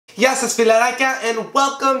Gεια σας φιλαράκια and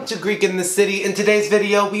welcome to Greek in the City. In today's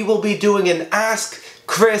video we will be doing an Ask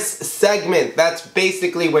Chris segment. That's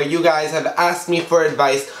basically where you guys have asked me for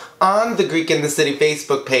advice on the Greek in the City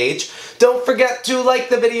Facebook page. Don't forget to like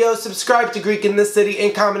the video, subscribe to Greek in the City,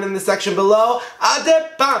 and comment in the section below. Ade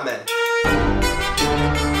pame!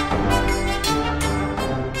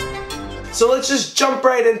 So let's just jump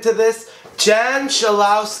right into this. Jan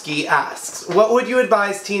Shalowski asks, what would you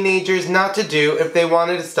advise teenagers not to do if they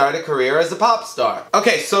wanted to start a career as a pop star?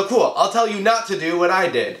 Okay, so cool. I'll tell you not to do what I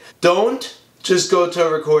did. Don't just go to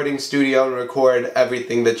a recording studio and record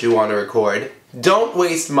everything that you want to record. Don't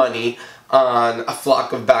waste money on a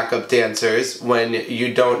flock of backup dancers when you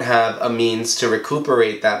don't have a means to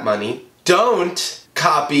recuperate that money. Don't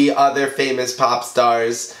copy other famous pop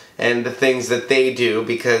stars and the things that they do,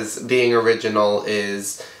 because being original is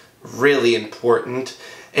really important.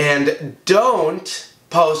 And don't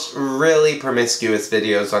post really promiscuous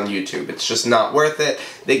videos on YouTube. It's just not worth it.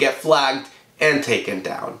 They get flagged and taken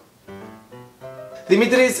down.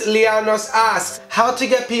 Dimitris Lianos asks, how to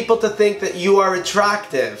get people to think that you are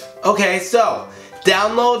attractive? Okay, so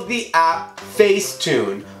download the app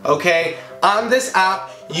Facetune, okay? On this app,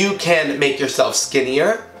 you can make yourself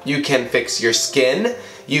skinnier, you can fix your skin,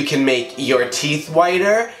 you can make your teeth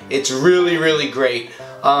whiter. It's really, really great.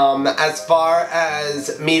 As far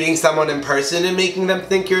as meeting someone in person and making them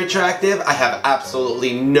think you're attractive, I have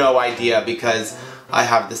absolutely no idea because I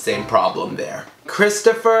have the same problem there.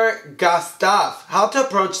 Christopher Gustaf, how to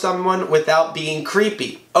approach someone without being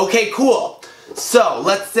creepy. Okay, cool. So,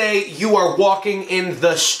 let's say you are walking in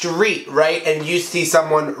the street, right? And you see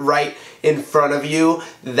someone right in front of you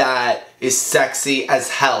that is sexy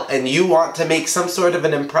as hell, and you want to make some sort of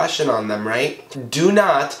an impression on them, right? Do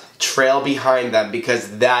not trail behind them,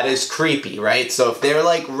 because that is creepy, right? So if they're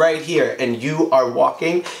like right here and you are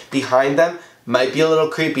walking behind them, might be a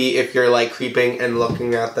little creepy if you're like creeping and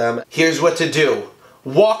looking at them. Here's what to do.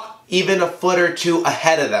 Walk even a foot or two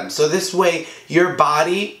ahead of them. So this way your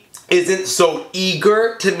body isn't so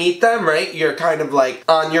eager to meet them, right? You're kind of like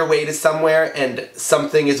on your way to somewhere and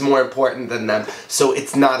something is more important than them, so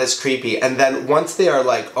it's not as creepy. And then once they are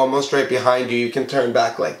like almost right behind you, you can turn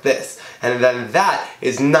back like this. And then that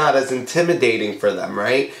is not as intimidating for them,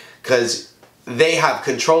 right? Because they have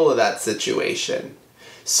control of that situation.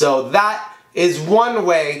 So that is one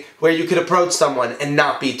way where you could approach someone and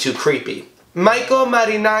not be too creepy. Michael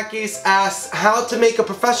Marinakis asks, how to make a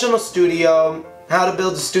professional studio, how to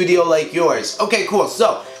build a studio like yours. Okay, cool.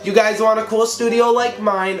 So, you guys want a cool studio like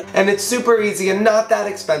mine, and it's super easy and not that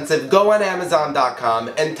expensive. Go on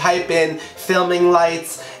Amazon.com and type in filming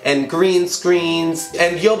lights and green screens,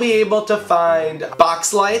 and you'll be able to find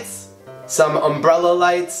box lights, some umbrella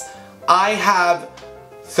lights. I have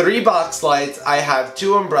 3 box lights, I have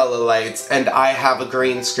 2 umbrella lights, and I have a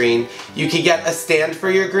green screen. You can get a stand for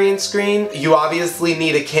your green screen. You obviously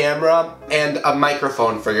need a camera and a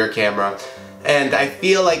microphone for your camera. And I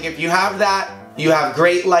feel like if you have that, you have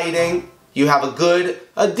great lighting, you have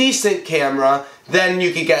a decent camera, then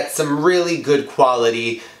you can get some really good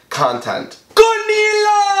quality content.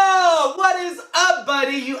 Konilos! What is up,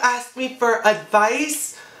 buddy? You asked me for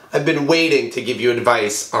advice? I've been waiting to give you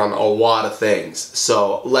advice on a lot of things,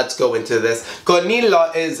 so let's go into this.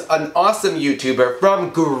 Konilos is an awesome YouTuber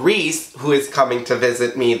from Greece who is coming to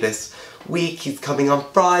visit me this week. He's coming on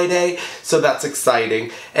Friday, so that's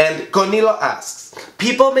exciting. And Konilos asks,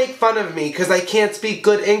 people make fun of me because I can't speak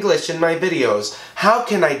good English in my videos. How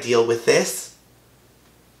can I deal with this?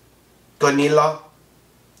 Konilos,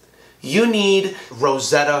 you need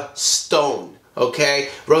Rosetta Stone. Okay?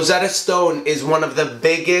 Rosetta Stone is one of the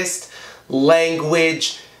biggest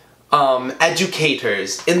language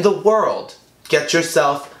educators in the world. Get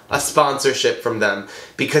yourself a sponsorship from them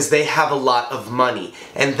because they have a lot of money.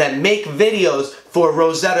 And then make videos for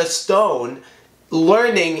Rosetta Stone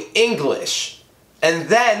learning English. And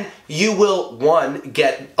then you will, 1,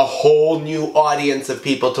 get a whole new audience of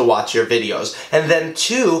people to watch your videos. And then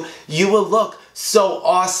 2, you will look so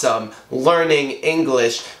awesome learning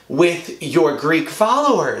English with your Greek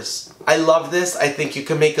followers. I love this. I think you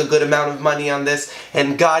can make a good amount of money on this,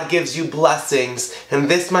 and God gives you blessings, and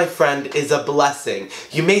this, my friend, is a blessing.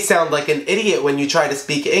 You may sound like an idiot when you try to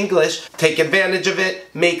speak English. Take advantage of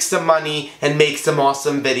it, make some money, and make some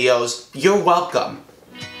awesome videos. You're welcome.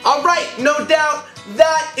 Alright, no doubt,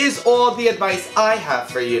 that is all the advice I have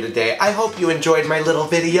for you today. I hope you enjoyed my little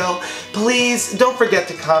video. Please don't forget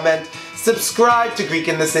to comment, subscribe to Greek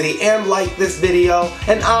in the City, and like this video.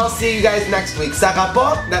 And I'll see you guys next week.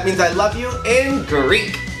 Sagapo, that means I love you in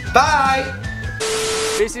Greek. Bye!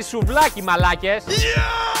 This is σουβλάκι, μαλάκες.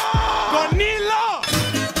 Yeah!